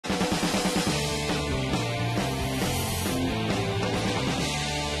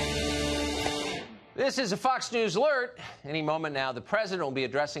This is a Fox News alert. Any moment now, the president will be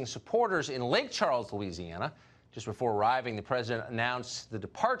addressing supporters in Lake Charles, Louisiana. Just before arriving, the president announced the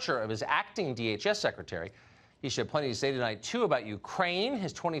departure of his acting DHS secretary. He should have plenty to say tonight, too, about Ukraine,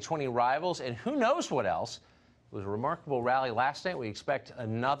 his 2020 rivals, and who knows what else. It was a remarkable rally last night. We expect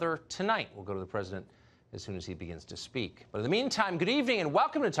another tonight. We'll go to the president as soon as he begins to speak. But in the meantime, good evening and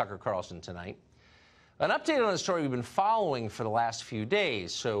welcome to Tucker Carlson Tonight. An update on a story we've been following for the last few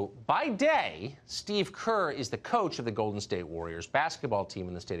days. So by day, Steve Kerr is the coach of the Golden State Warriors basketball team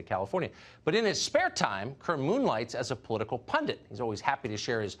in the state of California. But in his spare time, Kerr moonlights as a political pundit. He's always happy to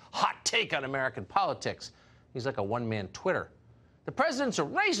share his hot take on American politics. He's like a one-man Twitter. The president's a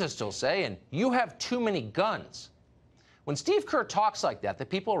racist, he'll say, and you have too many guns. When Steve Kerr talks like that, the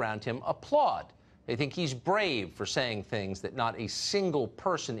people around him applaud. They think he's brave for saying things that not a single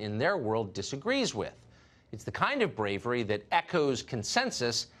person in their world disagrees with. It's the kind of bravery that echoes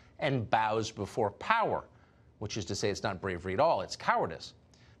consensus and bows before power, which is to say it's not bravery at all, it's cowardice.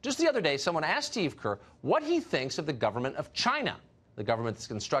 Just the other day, someone asked Steve Kerr what he thinks of the government of China, the government that's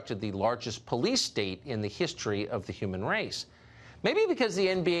constructed the largest police state in the history of the human race. Maybe because the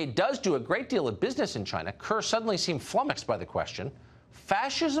NBA does do a great deal of business in China, Kerr suddenly seemed flummoxed by the question,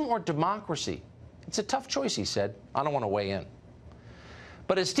 fascism or democracy? It's a tough choice, he said. I don't want to weigh in.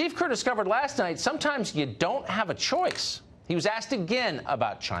 But as Steve Kerr discovered last night, sometimes you don't have a choice. He was asked again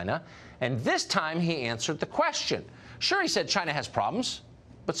about China, and this time he answered the question. Sure, he said China has problems,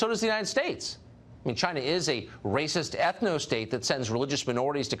 but so does the United States. I mean, China is a racist ethno-state that sends religious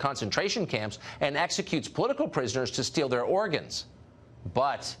minorities to concentration camps and executes political prisoners to steal their organs.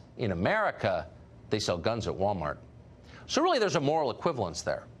 But in America, they sell guns at Walmart. So really, there's a moral equivalence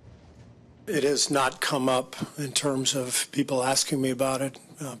there. It has not come up in terms of people asking me about it,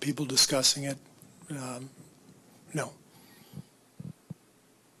 people discussing it. No.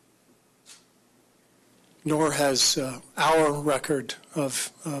 Nor has our record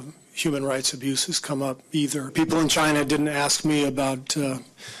of human rights abuses come up either. People in China didn't ask me about,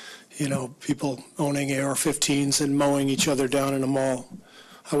 people owning AR-15s and mowing each other down in a mall.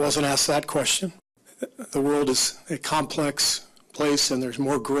 I wasn't asked that question. The world is a complex place, and there's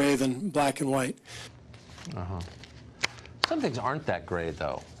more gray than black and white. Some things aren't that gray,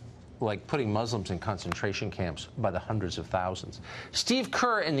 though, like putting Muslims in concentration camps by the hundreds of thousands. Steve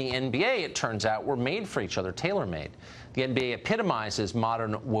Kerr and the NBA, it turns out, were made for each other, tailor-made. The NBA epitomizes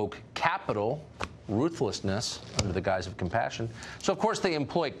modern woke capital, ruthlessness, under the guise of compassion. So, of course, they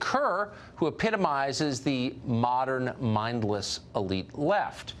employ Kerr, who epitomizes the modern, mindless elite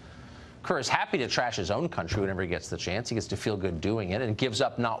left. Kerr is happy to trash his own country whenever he gets the chance. He gets to feel good doing it and gives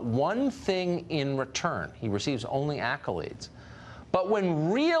up not one thing in return. He receives only accolades. But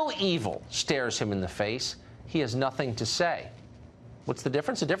when real evil stares him in the face, he has nothing to say. What's the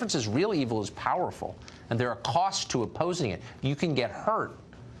difference? The difference is real evil is powerful, and there are costs to opposing it. You can get hurt.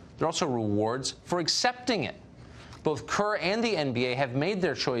 There are also rewards for accepting it. Both Kerr and the NBA have made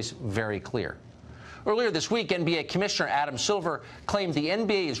their choice very clear. Earlier this week, NBA Commissioner Adam Silver claimed the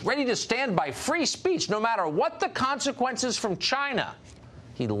NBA is ready to stand by free speech no matter what the consequences from China.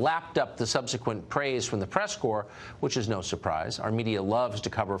 He lapped up the subsequent praise from the press corps, which is no surprise. Our media loves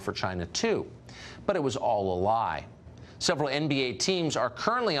to cover for China, too. But it was all a lie. Several NBA teams are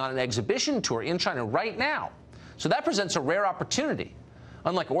currently on an exhibition tour in China right now. So that presents a rare opportunity.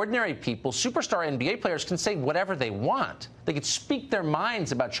 Unlike ordinary people, superstar NBA players can say whatever they want. They could speak their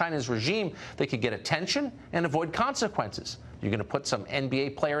minds about China's regime. They could get attention and avoid consequences. You're going to put some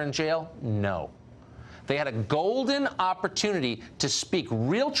NBA player in jail? No. They had a golden opportunity to speak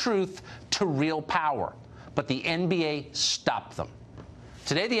real truth to real power, but the NBA stopped them.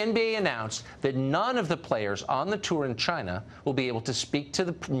 Today, the NBA announced that none of the players on the tour in China will be able to speak to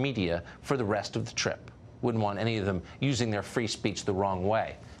the media for the rest of the trip. Wouldn't want any of them using their free speech the wrong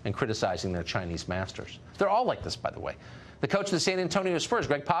way and criticizing their Chinese masters. They're all like this, by the way. The coach of the San Antonio Spurs,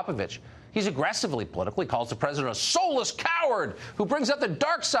 Greg Popovich, he's aggressively political. He calls the president a soulless coward who brings out the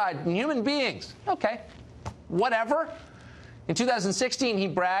dark side in human beings. Okay, whatever. In 2016, he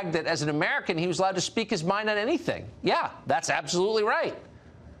bragged that as an American, he was allowed to speak his mind on anything. Yeah, that's absolutely right.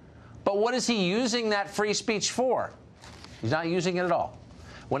 But what is he using that free speech for? He's not using it at all.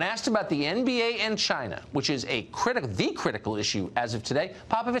 When asked about the NBA and China, which is the critical issue as of today,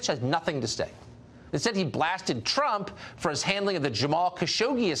 Popovich has nothing to say. Instead, he blasted Trump for his handling of the Jamal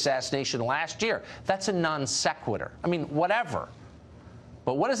Khashoggi assassination last year. That's a non sequitur. I mean, whatever.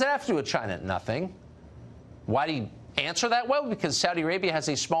 But what does that have to do with China? Nothing. Why do you answer that way? Because Saudi Arabia has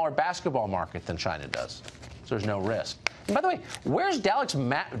a smaller basketball market than China does. So there's no risk. And by the way, where's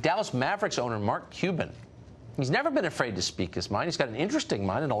Dallas Mavericks owner Mark Cuban? He's never been afraid to speak his mind. He's got an interesting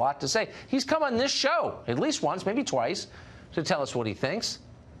mind and a lot to say. He's come on this show at least once, maybe twice, to tell us what he thinks.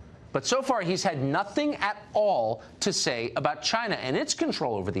 But so far, he's had nothing at all to say about China and its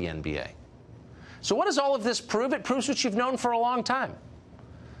control over the NBA. So what does all of this prove? It proves what you've known for a long time.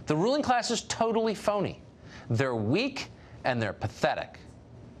 The ruling class is totally phony. They're weak and they're pathetic.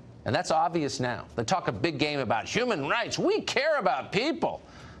 And that's obvious now. They talk a big game about human rights. We care about people.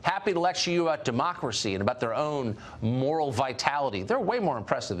 Happy to lecture you about democracy and about their own moral vitality. They're way more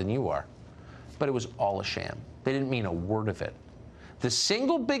impressive than you are. But it was all a sham. They didn't mean a word of it. The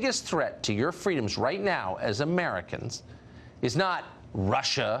single biggest threat to your freedoms right now as Americans is not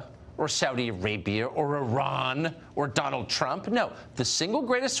Russia or Saudi Arabia or Iran or Donald Trump. No, the single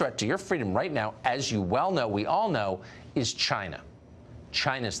greatest threat to your freedom right now, as you well know, we all know, is China.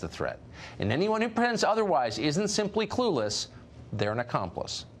 China's the threat. And anyone who pretends otherwise isn't simply clueless, they're an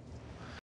accomplice.